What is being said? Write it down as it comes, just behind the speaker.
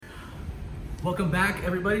Welcome back,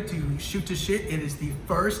 everybody, to Shoot to Shit. It is the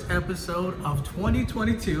first episode of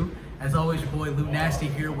 2022. As always, your boy Lou Nasty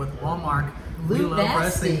here with Walmart. Lou Nasty.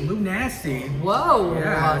 Wrestling. Lou Nasty. Whoa.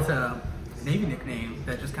 Yeah, it's a Navy nickname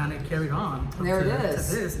that just kind of carried on. There it is.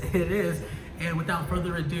 To this. It is. And without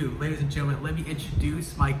further ado, ladies and gentlemen, let me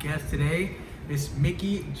introduce my guest today, Miss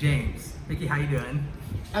Mickie James. Mickie, how you doing?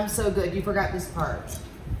 I'm so good. You forgot this part.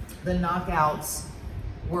 The Knockouts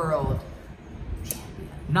World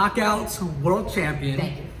Knockouts World Champion.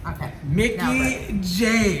 Thank you. Okay. Mickie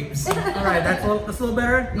James. All right, that's a little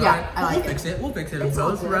better. Yeah, right. I like We'll it. fix it. We'll fix it. It's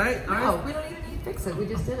all good. Right? All No, right. we don't even need to fix it. We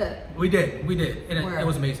just did it. We did. And it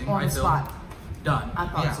was amazing. On right? the spot. Done. I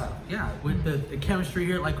thought so. Yeah, with the chemistry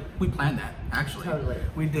here, like we planned that actually. Totally.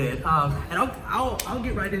 We did. And I'll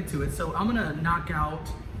get right into it. So I'm gonna knock out,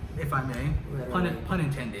 if I may, pun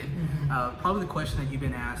intended. Probably the question that you've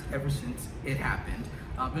been asked ever since it happened.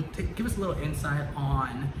 But give us a little insight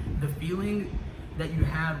on the feeling that you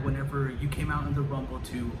had whenever you came out in the Rumble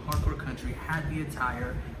to Hardcore Country, had the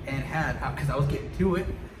attire, and had, because I was getting to it,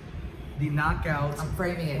 the Knockouts I'm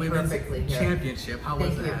framing it Women's perfectly here. Championship. How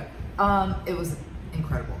was Thank you. that? It was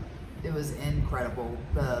incredible. It was incredible.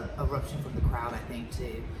 The eruption from the crowd, I think,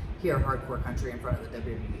 to hear Hardcore Country in front of the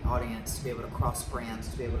WWE audience, to be able to cross brands,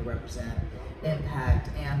 to be able to represent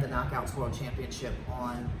Impact and the Knockouts World Championship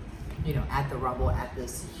on, at the Rumble, at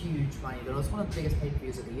this huge money. But it was one of the biggest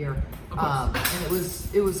pay-per-views of the year. And it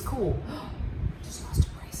was cool. Just lost a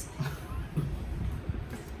bracelet.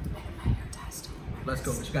 And my hair ties still on my Let's go.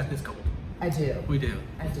 wrist. But you got this couple. I do. We do.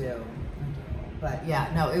 I do. But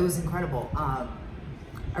yeah, no, it was incredible. I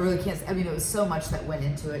really can't. I mean, it was so much that went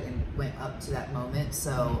into it and went up to that moment.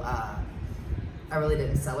 So I really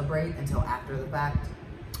didn't celebrate until after the fact.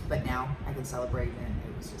 But now I can celebrate, and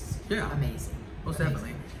it was just amazing. Most Amazing.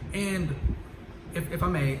 definitely. And if I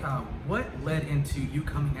may, what led into you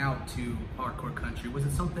coming out to Hardcore Country? Was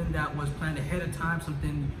it something that was planned ahead of time,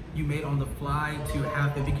 something you made on the fly to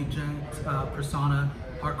have the Mickie James persona,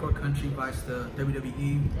 Hardcore Country vice the WWE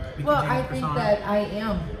Mickie Well, James I think persona? that I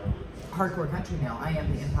am Hardcore Country now. I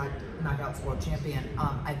am the Impact Knockouts World Champion.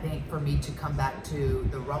 I think for me to come back to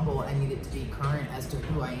the Rumble, I needed to be current as to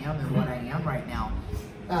who I am and what I am right now.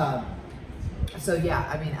 So yeah,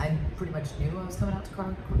 I mean, I pretty much knew I was coming out to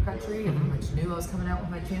Hardcore Country. I pretty much knew I was coming out with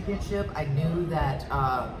my championship. I knew that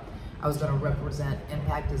I was going to represent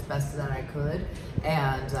Impact as best that I could,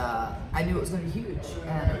 and I knew it was going to be huge,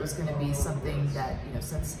 and it was going to be something that,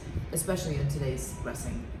 since, especially in today's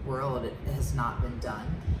wrestling world, it has not been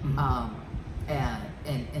done, and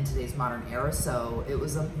in today's modern era. So it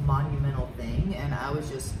was a monumental thing, and I was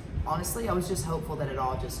just, honestly, I was just hopeful that it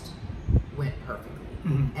all just went perfectly,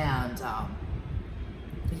 and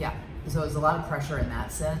yeah, so it was a lot of pressure in that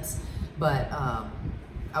sense, but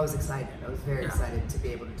I was excited. I was very excited to be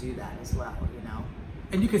able to do that as well,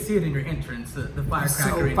 And you could see it in your entrance, the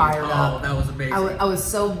firecracker. So fired up. Oh, that was amazing. I was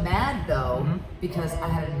so mad though, because I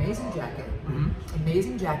had an amazing jacket.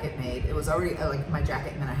 Amazing jacket made. It was already like my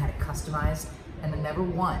jacket, and then I had it customized, and then never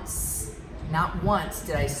once, not once,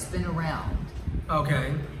 did I spin around.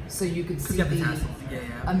 Okay. So you could see You have the the tassels. Yeah.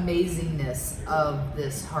 amazingness of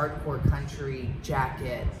this Hardcore Country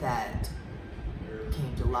jacket that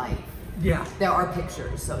came to life. Yeah. There are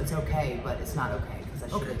pictures, so it's okay, but it's not okay because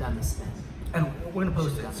I should have done the spin. And we're gonna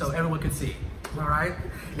post it so everyone can see. All right.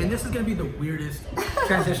 And this is gonna be the weirdest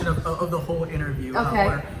transition of the whole interview.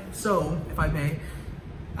 Okay. So, if I may,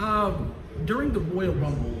 during the Royal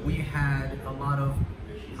Rumble, we had a lot of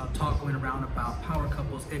talk going around about power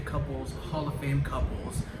couples, it couples, Hall of Fame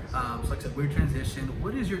couples. So like I said, weird transition.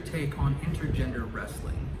 What is your take on intergender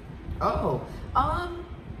wrestling?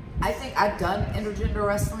 I think I've done intergender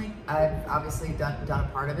wrestling. I've obviously done a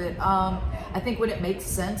part of it. I think when it makes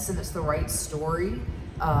sense and it's the right story.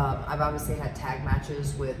 I've obviously had tag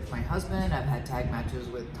matches with my husband. I've had tag matches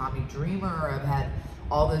with Tommy Dreamer. I've had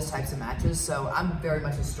all those types of matches. So I'm very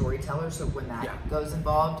much a storyteller. So when that goes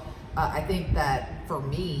involved, I think that for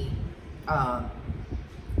me,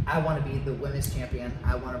 I want to be the women's champion.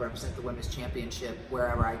 I want to represent the women's championship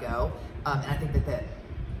wherever I go. And I think that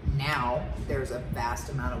now there's a vast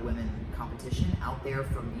amount of women competition out there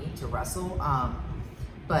for me to wrestle.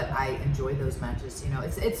 But I enjoy those matches.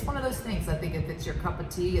 It's one of those things. I think if it's your cup of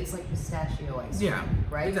tea, it's like pistachio ice cream,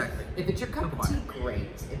 right? Exactly. If it's your cup of tea, great.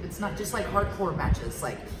 If it's not, just like hardcore matches,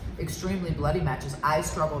 like extremely bloody matches, I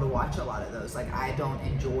struggle to watch a lot of those. Like I don't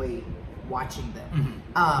enjoy watching them.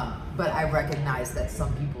 But I recognize that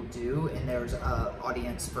some people do, and there's an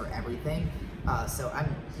audience for everything. So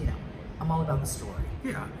I'm all about the story.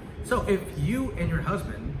 Yeah. So if you and your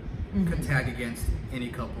husband could tag against any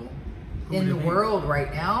couple in the world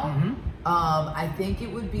right now, I think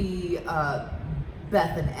it would be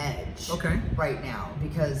Beth and Edge. Okay. Right now,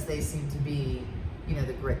 because they seem to be,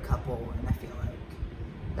 the grit couple, and I feel like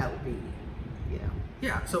that would be,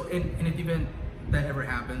 Yeah. So, and if that ever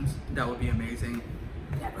happens, that would be amazing.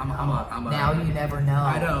 Never I'm know. a, Now you never know.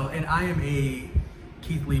 I know, and I am a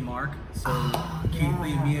Keith Lee Mark. So Keith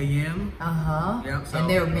Lee, Mia Yim. Yeah. So And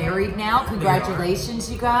they're married now.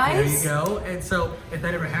 Congratulations, you guys. There you go. And so if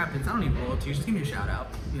that ever happens, I don't need royalties. Just give me a shout out.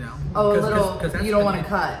 Oh, that's you don't want to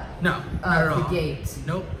cut. No, not at all. The gate.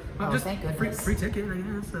 Nope. Oh, just thank goodness. Free ticket, I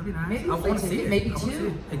guess. That'd be nice. Maybe I free want to see ticket, it. maybe I wanna see two.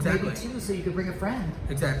 it. Exactly. Maybe two, so you could bring a friend.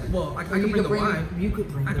 Exactly. Well, I Or could you bring could the wife. You could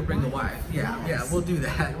bring. I could bring the wife. wife. Yeah, Yes. yeah. We'll do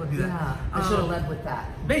that. We'll do that. Yeah, I should have led with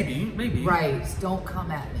that. Maybe. Right. Don't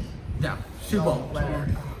come at me. No, she Don't won't. let her-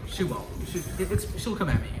 She won't. She'll come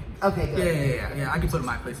at me. Okay, good. Yeah. I can put in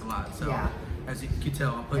my place a lot. So Yeah. as you can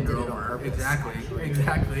tell, I'm putting I her did it on over. purpose, Exactly. actually.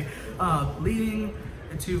 Exactly. Leading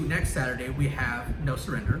to next Saturday, we have No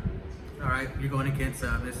Surrender. All right, you're going against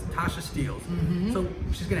Miss Tasha Steeles. Mm-hmm. So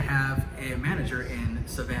she's going to have a manager in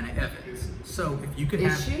Savannah Evans. So if you could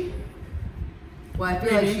have. Is she? Well, I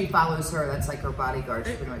feel like she follows her. That's like her bodyguard.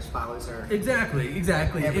 She pretty much follows her. Exactly.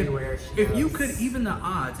 Everywhere she if you goes. could even the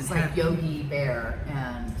odds It's and like have Yogi Bear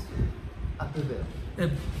and a Boo Boo.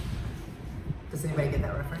 if- Does anybody get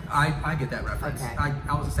that reference? I get that reference. Okay.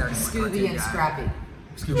 I was a Saturday morning Scooby cartoon and guy. Scrappy.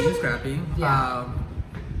 Scooby and Scrappy. Yeah.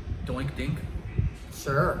 Doink Dink.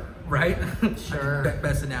 Sure. Right? Sure.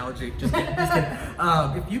 Best analogy. Just kidding.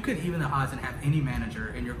 If you could even the odds and have any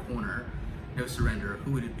manager in your corner, No Surrender,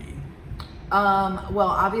 who would it be? Well,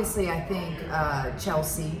 obviously, I think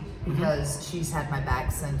Chelsea, because she's had my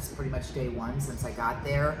back since pretty much day one, since I got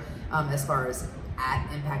there. As far as at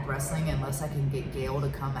Impact Wrestling, unless I can get Gail to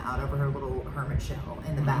come out of her little hermit shell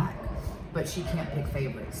in the back. But she can't pick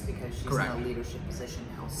favorites because she's Correct. in a leadership position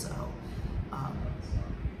now. So,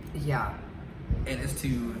 yeah. And as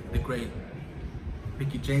to the great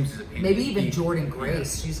Mickey James's opinion. Maybe even he- Jordan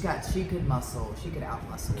Grace. She could muscle. She could out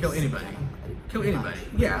muscle. Kill anybody. Kill anybody.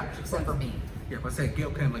 Yeah. Except for me. Yeah, but I said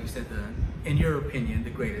Gail Kim, like you said, in your opinion, the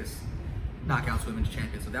greatest Knockouts Women's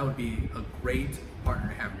Champion. So that would be a great partner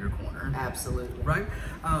to have in your corner. Absolutely. Right?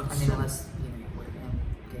 I mean, unless you would have been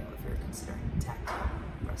Gail, if you're considering tag team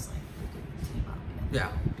wrestling, we could team up and Yeah.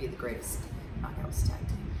 be the greatest Knockouts tag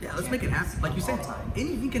team. Yeah, let's make it happen. Like you of said, all time.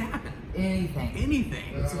 anything can happen. Anything. Anything.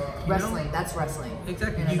 It's You know? wrestling. That's wrestling.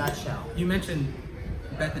 Exactly. In a nutshell. You mentioned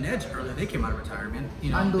Beth and Edge earlier. They came out of retirement.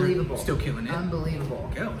 They're Unbelievable. still killing it. Unbelievable.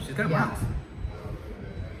 Gail, she's got Yeah. mouth.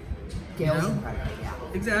 Gail's You know? incredible. Yeah.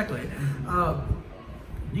 Exactly.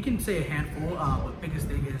 You can say a handful, but biggest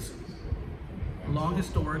thing is long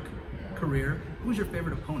historic career. Who's your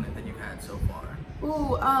favorite opponent that you've had so far?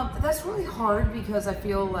 Ooh, that's really hard because I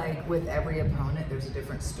feel like with every opponent, there's a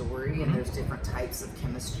different story and there's different types of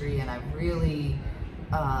chemistry, and I really,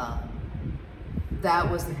 that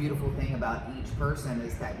was the beautiful thing about each person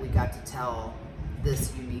is that we got to tell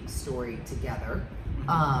this unique story together.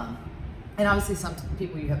 And obviously, some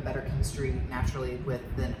people you have better chemistry naturally with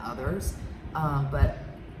than others, but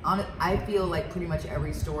I feel like pretty much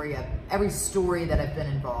every story that I've been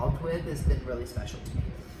involved with has been really special to me.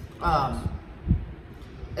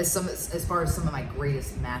 As far as some of my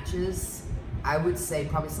greatest matches, I would say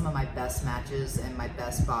probably some of my best matches and my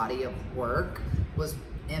best body of work was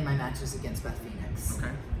in my matches against Beth Phoenix.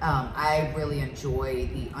 Okay. I really enjoy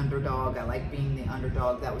the underdog. I like being the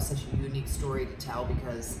underdog. That was such a unique story to tell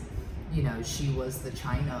because, she was the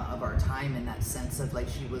China of our time in that sense of like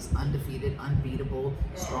she was undefeated, unbeatable,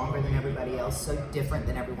 stronger than everybody else, so different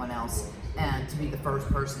than everyone else. And to be the first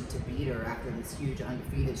person to beat her after this huge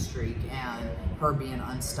undefeated streak and her being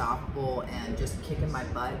unstoppable and just kicking my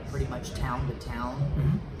butt pretty much town to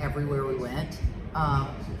town everywhere we went.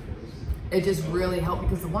 It just really helped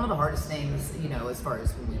because one of the hardest things, as far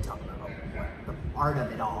as when we talk about the art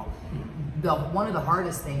of it all, one of the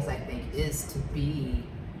hardest things I think is to be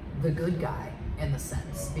the good guy in the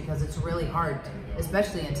sense because it's really hard,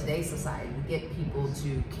 especially in today's society, to get people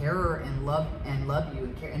to care and love you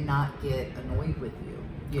and care and not get annoyed with you.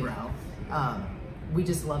 You Correct. know, we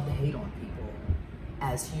just love to hate on people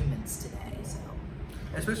as humans today. So.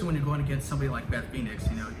 Especially when you're going against somebody like Beth Phoenix,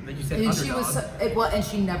 like you said, And underdog. she was, and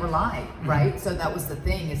she never lied, right? So that was the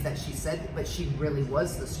thing is that she said, but she really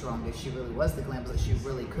was the strongest. She really was the glamorous. She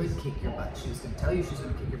really could kick your butt. She was going to tell you she was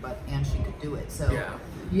going to kick your butt, and she could do it. So,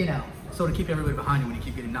 Yeah. So to keep everybody behind you when you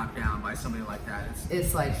keep getting knocked down by somebody like that,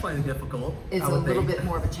 it's like slightly difficult. it's I a would little think. bit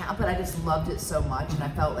more of a challenge. But I just loved it so much, and I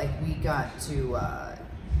felt like we got to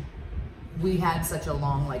we had such a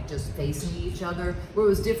long like just facing each other where it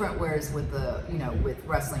was different, whereas with the with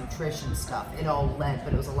wrestling Trish and stuff it all led,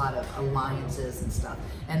 but it was a lot of alliances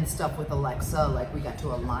and stuff with Alexa, like we got to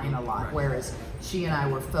align a lot, whereas she and I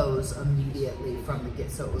were foes immediately from the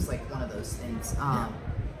get, so it was like one of those things.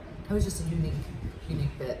 It was just a unique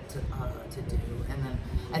bit to do. And then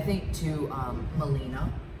I think too, Melina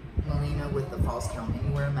with the Falls Count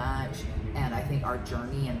Anywhere match, and I think our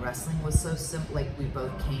journey in wrestling was so simple. Like we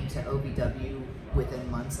both came to OVW within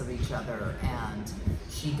months of each other, and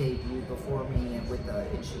she debuted before me, and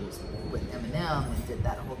she was with Eminem and did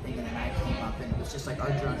that whole thing, and then I came up, and it was just like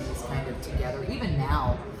our journeys kind of together. Even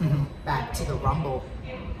now, back to the Rumble,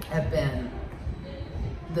 have been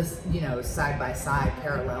this side by side,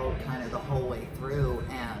 parallel kind of the whole way through,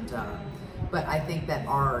 and but I think that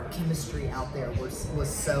our chemistry out there was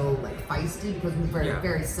so like feisty because we were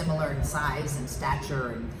very similar in size and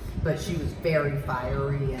stature, but she was very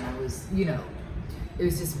fiery, and I was it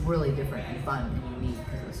was just really different and fun and unique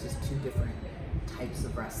because it was just two different types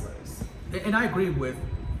of wrestlers. And I agree with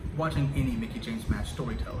watching any Mickie James match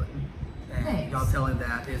storytelling, and Thanks. y'all telling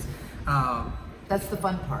that is that's the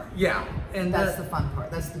fun part. Yeah, and that's the fun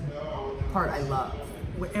part. That's the part I love.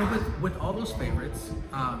 And with all those favorites,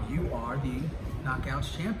 you are the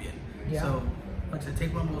Knockouts champion. Yeah. So, like I said,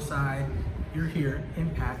 take Rumble aside, you're here,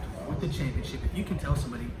 Impact, with the championship. If you can tell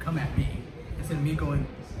somebody, come at me, instead of me going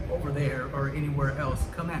over there or anywhere else,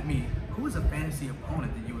 come at me, who is a fantasy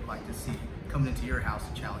opponent that you would like to see coming into your house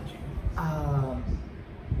to challenge you?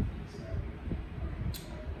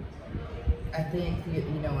 I think,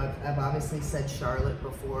 I've obviously said Charlotte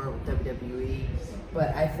before with WWE,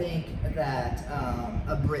 but I think that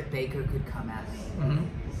a Britt Baker could come at me.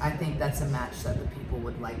 I think that's a match that the people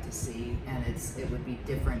would like to see, and it would be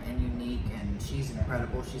different and unique, and she's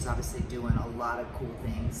incredible. She's obviously doing a lot of cool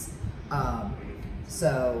things.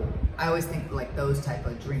 So I always think like those type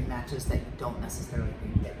of dream matches that you don't necessarily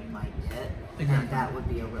think that you might get, and that would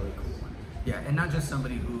be a really cool one. Yeah, and not just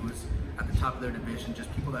somebody who's at the top of their division,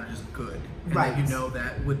 just people that are just good. And right. that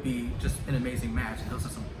that would be just an amazing match. Those are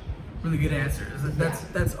some really good answers.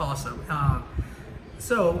 That's awesome.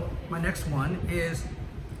 So my next one is,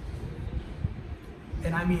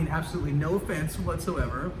 and I mean absolutely no offense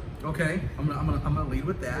whatsoever. Okay, I'm gonna lead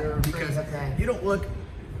with that because you don't look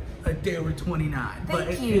a day over 29.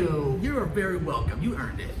 Thank you. You're very welcome. You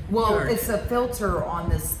earned it. Well, it's a filter on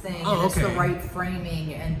this thing, and it's okay. the right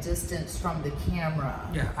framing and distance from the camera.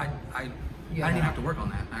 Yeah, I didn't even have to work on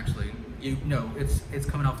that actually. It's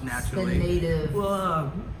coming off naturally. The native.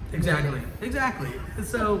 Well, exactly.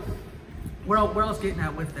 So where I was getting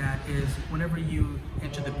at with that is whenever you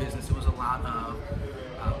enter the business, it was a lot of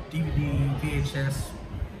DVD, VHS,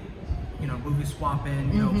 movie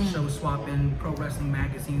swapping, show swapping, pro wrestling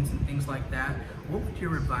magazines and things like that. What would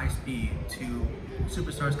your advice be to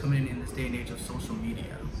superstars coming in this day and age of social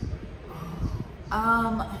media?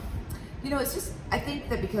 It's just, I think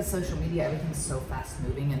that because social media, everything's so fast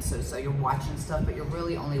moving, and so you're watching stuff, but you're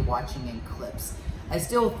really only watching in clips. I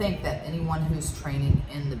still think that anyone who's training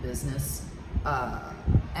in the business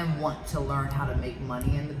and want to learn how to make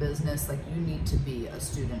money in the business, like you need to be a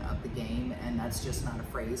student of the game, and that's just not a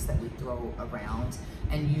phrase that we throw around.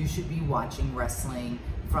 And you should be watching wrestling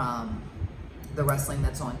from the wrestling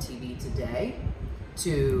that's on TV today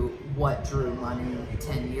to what drew money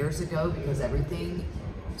 10 years ago, because everything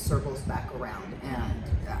circles back around. And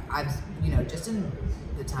I've, just in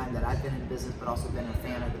the time that I've been in business, but also been a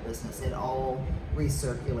fan of the business, it all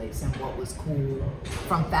recirculates. And what was cool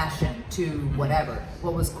from fashion to whatever,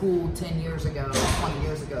 what was cool 10 years ago, 20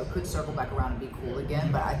 years ago could circle back around and be cool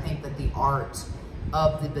again. But I think that the art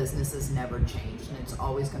of the business has never changed, and it's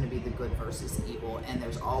always going to be the good versus evil, and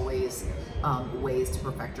there's always ways to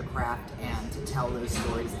perfect your craft and to tell those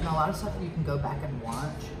stories. And a lot of stuff you can go back and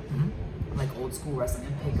watch, like old school wrestling,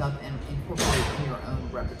 and pick up and incorporate in your own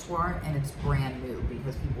repertoire, and it's brand new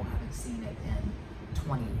because people haven't seen it in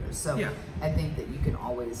 20 years. So I think that you can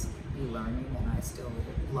always be learning, and I still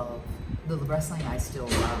love the wrestling I still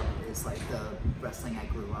love is like the wrestling I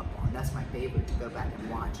grew up on. That's my favorite, to go back and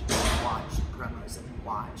watch promos and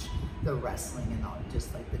watch the wrestling and all,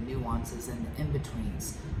 just like the nuances and the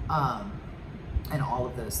in-betweens, and all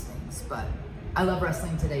of those things. But I love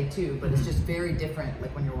wrestling today too, but it's just very different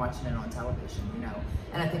like when you're watching it on television,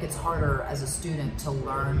 and I think it's harder as a student to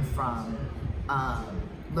learn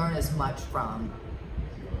as much from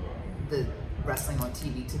the wrestling on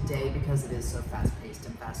TV today because it is so fast-paced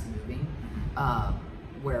and fast-moving,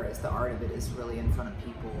 whereas the art of it is really in front of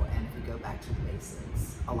people, and if you go back to the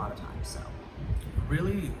basics a lot of times. So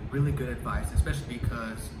really, really good advice, especially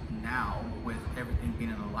because now with everything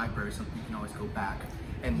being in the library, something you can always go back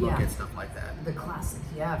and look Yeah. at stuff like that. The classic,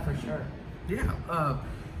 yeah, for sure. Yeah.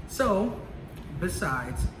 So,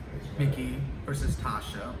 besides Mickey versus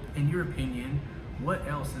Tasha, in your opinion, what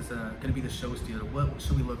else is going to be the show stealer? What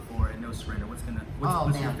should we look for in No Surrender? What's your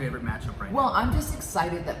man. favorite matchup right Well, now? I'm just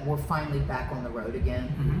excited that we're finally back on the road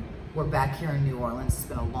again. Mhm. We're back here in New Orleans. It's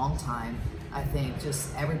been a long time. I think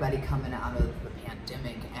just everybody coming out of the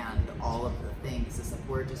pandemic and all of the things is like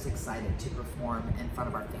we're just excited to perform in front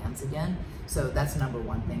of our fans again. So that's number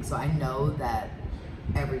one thing. So I know that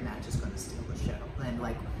every match is going to steal the show, and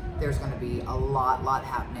like there's going to be a lot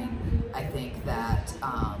happening. I think that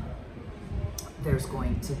there's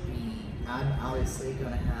going to be. I'm obviously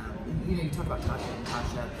going to have. You talk about Tasha and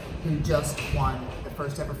Tasha, who just won the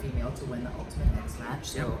first ever female to win the Ultimate X match.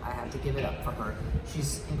 So Yep. I have to give it up for her.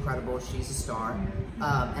 She's incredible. She's a star,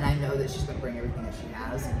 and I know that she's going to bring everything that she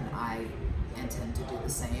has, and I intend to do the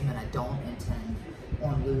same. And I don't intend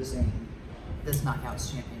on losing this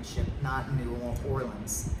Knockouts Championship, not in New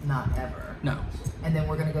Orleans, not ever. No. And then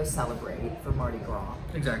we're going to go celebrate for Mardi Gras,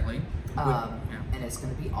 Exactly. and it's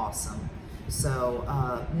going to be awesome. So,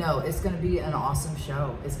 no, it's going to be an awesome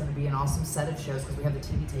show. It's going to be an awesome set of shows because we have the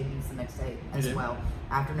TV tapings the next day as do? well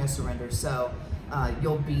after No Surrender. So,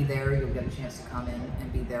 you'll be there. You'll get a chance to come in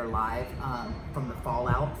and be there live from the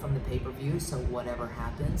fallout from the pay-per-view. So, whatever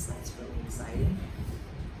happens, that's really exciting.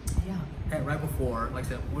 Yeah. And right before, like I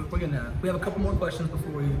said, we have a couple more questions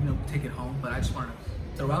before we take it home. But I just want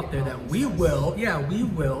to throw out there that we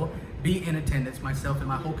will be in attendance, myself and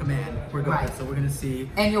my whole command. We're going, Right. so we're going to see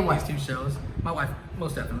And your wife. these two shows. My wife,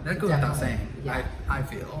 most definitely. That goes without Definitely. saying. Yeah. I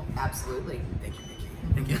feel. Absolutely. Thank you, Nikki.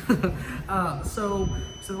 Thank you. So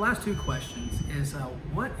the last two questions is,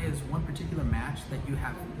 what is one particular match that you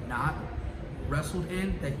have not wrestled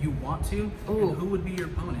in that you want to? Ooh. And who would be your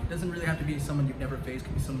opponent? It doesn't really have to be someone you've never faced. It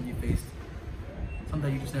could be someone you faced, something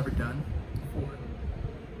that you just never done before.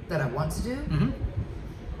 That I want to do? Mm-hmm.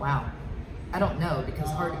 Wow. I don't know because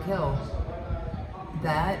Hard to Kill,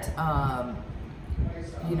 that,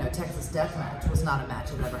 Texas Death Match was not a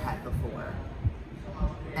match I've ever had before.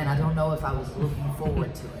 And I don't know if I was looking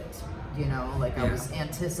forward to it. I was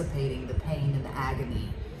anticipating the pain and the agony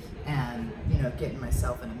and, getting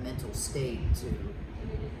myself in a mental state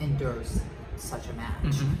to endure such a match.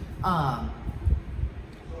 Mm-hmm.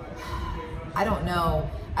 I don't know.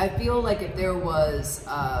 I feel like if there was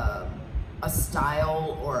a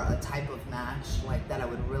style or a type of match like that I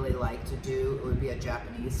would really like to do, it would be a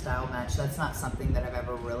Japanese style match. That's not something that I've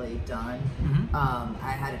ever really done. Mm-hmm.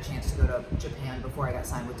 I had a chance to go to Japan before I got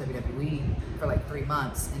signed with WWE for like 3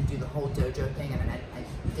 months and do the whole dojo thing, and I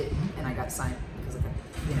didn't, and I got signed because of it,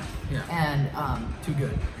 Yeah. And Too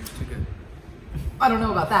good. Too good. I don't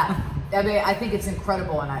know about that. I mean, I think it's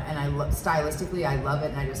incredible, and stylistically, I love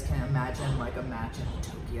it, and I just can't imagine like a match in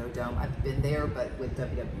Tokyo Dome. I've been there, but with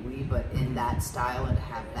WWE, but in that style, and to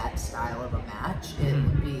have that style of a match, it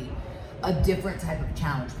would be a different type of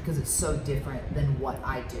challenge because it's so different than what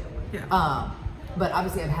I do. Yeah. But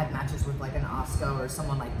obviously, I've had matches with like an Asuka or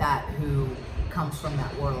someone like that who comes from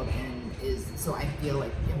that world and is. So I feel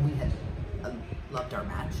like, and we had loved our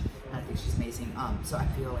match, and I think she's amazing. So I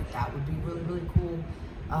feel like that would be really, really cool.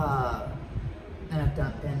 And I've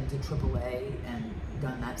been to AAA and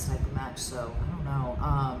done that type of match. So I don't know.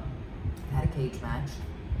 I had a cage match,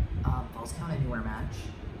 Falls Count Anywhere match,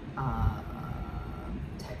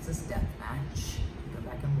 Texas Death match. Go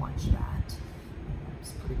back and watch that.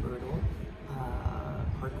 It's pretty brutal.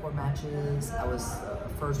 Hardcore matches. I was the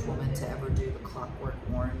first woman to ever do the Clockwork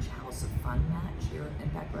Orange House of Fun match here at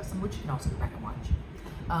Impact Wrestling, which you can also go back and watch.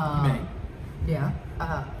 You may. Yeah.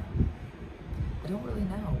 I don't really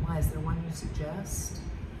know. Why? Is there one you suggest?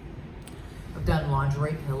 I've done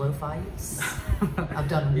lingerie pillow fights. I've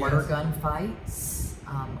done water Yes. gun fights,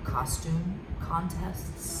 costume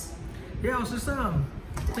contests. Yeah, I was just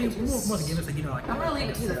think we want to give us like I'm gonna leave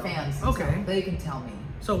it to the fans. Okay. So they can tell me.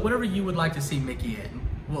 So whatever you would like to see Mickey in,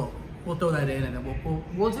 we'll throw that in, and then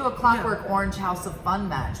We'll do a Clockwork Orange House of Fun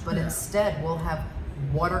match, but Yeah. instead we'll have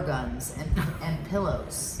water guns and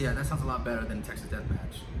pillows. Yeah, that sounds a lot better than Texas Death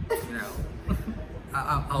Match.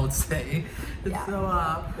 I would say. Yeah.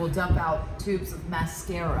 So We'll dump out tubes of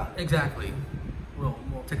mascara. exactly, we'll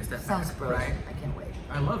take a step Sounds back, brilliant. right? I can't wait.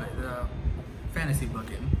 I love it. Fantasy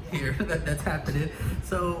booking here that's happening.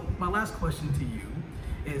 So my last question to you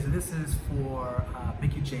is: this is for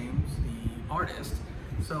Mickie James, the artist.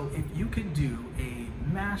 So if you could do a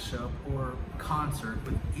mashup or concert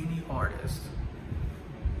with any artist,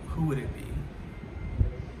 who would it be?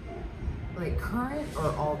 Like current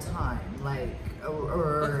or all time? Like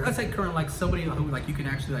or Let's say current, like somebody who like you can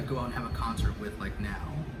actually like go out and have a concert with, like now.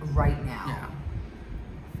 right now? Yeah.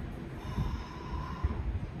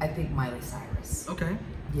 I think Miley Cyrus. Okay.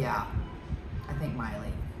 Yeah, I think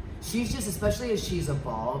Miley. She's just, especially as she's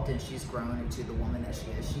evolved and she's grown into the woman that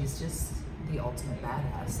she is, she's just the ultimate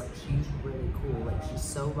badass. Like, she's really cool. Like, she's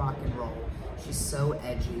so rock and roll. She's so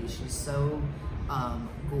edgy. She's so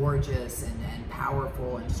gorgeous and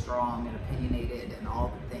powerful and strong and opinionated and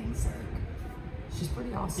all the things. Like, she's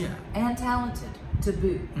pretty awesome. Yeah. And talented to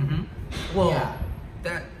boot. Mm-hmm. Well, Yeah.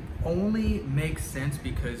 that only makes sense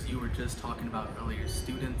because you were just talking about earlier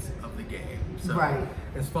students of the game. So Right.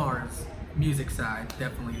 as far as music side,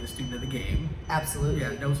 definitely a student of the game. Absolutely.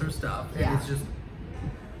 Yeah, knows her stuff. Yeah. And it's just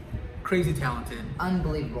crazy talented.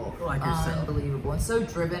 Unbelievable. Like yourself. Unbelievable. And so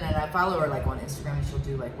driven. And I follow her like on Instagram, and she'll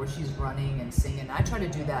do like where she's running and singing. I try to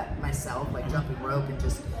do that myself, like jumping rope and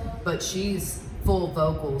just, but she's full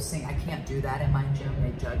vocal sing. I can't do that in my gym.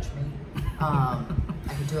 They judge me. I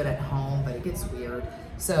can do it at home, but it gets weird.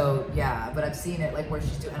 So yeah, but I've seen it like where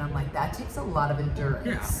she's doing, and I'm like, that takes a lot of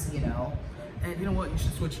endurance, you know? And you know what? You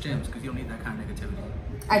should switch gyms because you don't need that kind of negativity.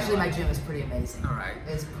 Actually, my gym is pretty amazing. All right.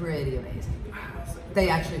 It's pretty amazing. They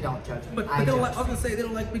actually don't judge me. But I they don't judge like, I was gonna say they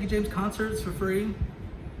don't like Mickey James concerts for free,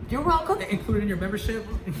 You're welcome. included in your membership.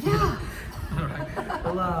 Yeah. All right.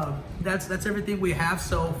 Well, that's everything we have.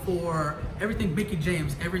 So for everything Mickey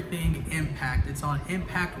James, everything Impact, it's on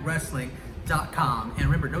ImpactWrestling.com. And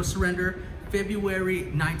remember, No Surrender,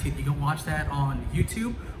 February 19th. You can watch that on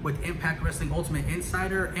YouTube with Impact Wrestling Ultimate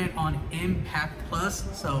Insider and on Impact Plus.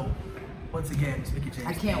 So once again, it's Mickey James.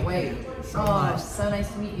 I can't wait. So Oh, much. so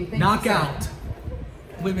nice to meet you. Thank Knockout you,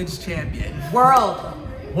 Women's Champion. sir.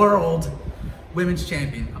 World Women's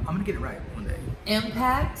Champion. I'm gonna get it right one day.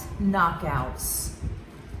 Impact Knockouts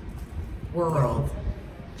World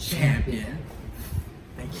Champion.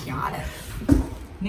 Thank you. Got it.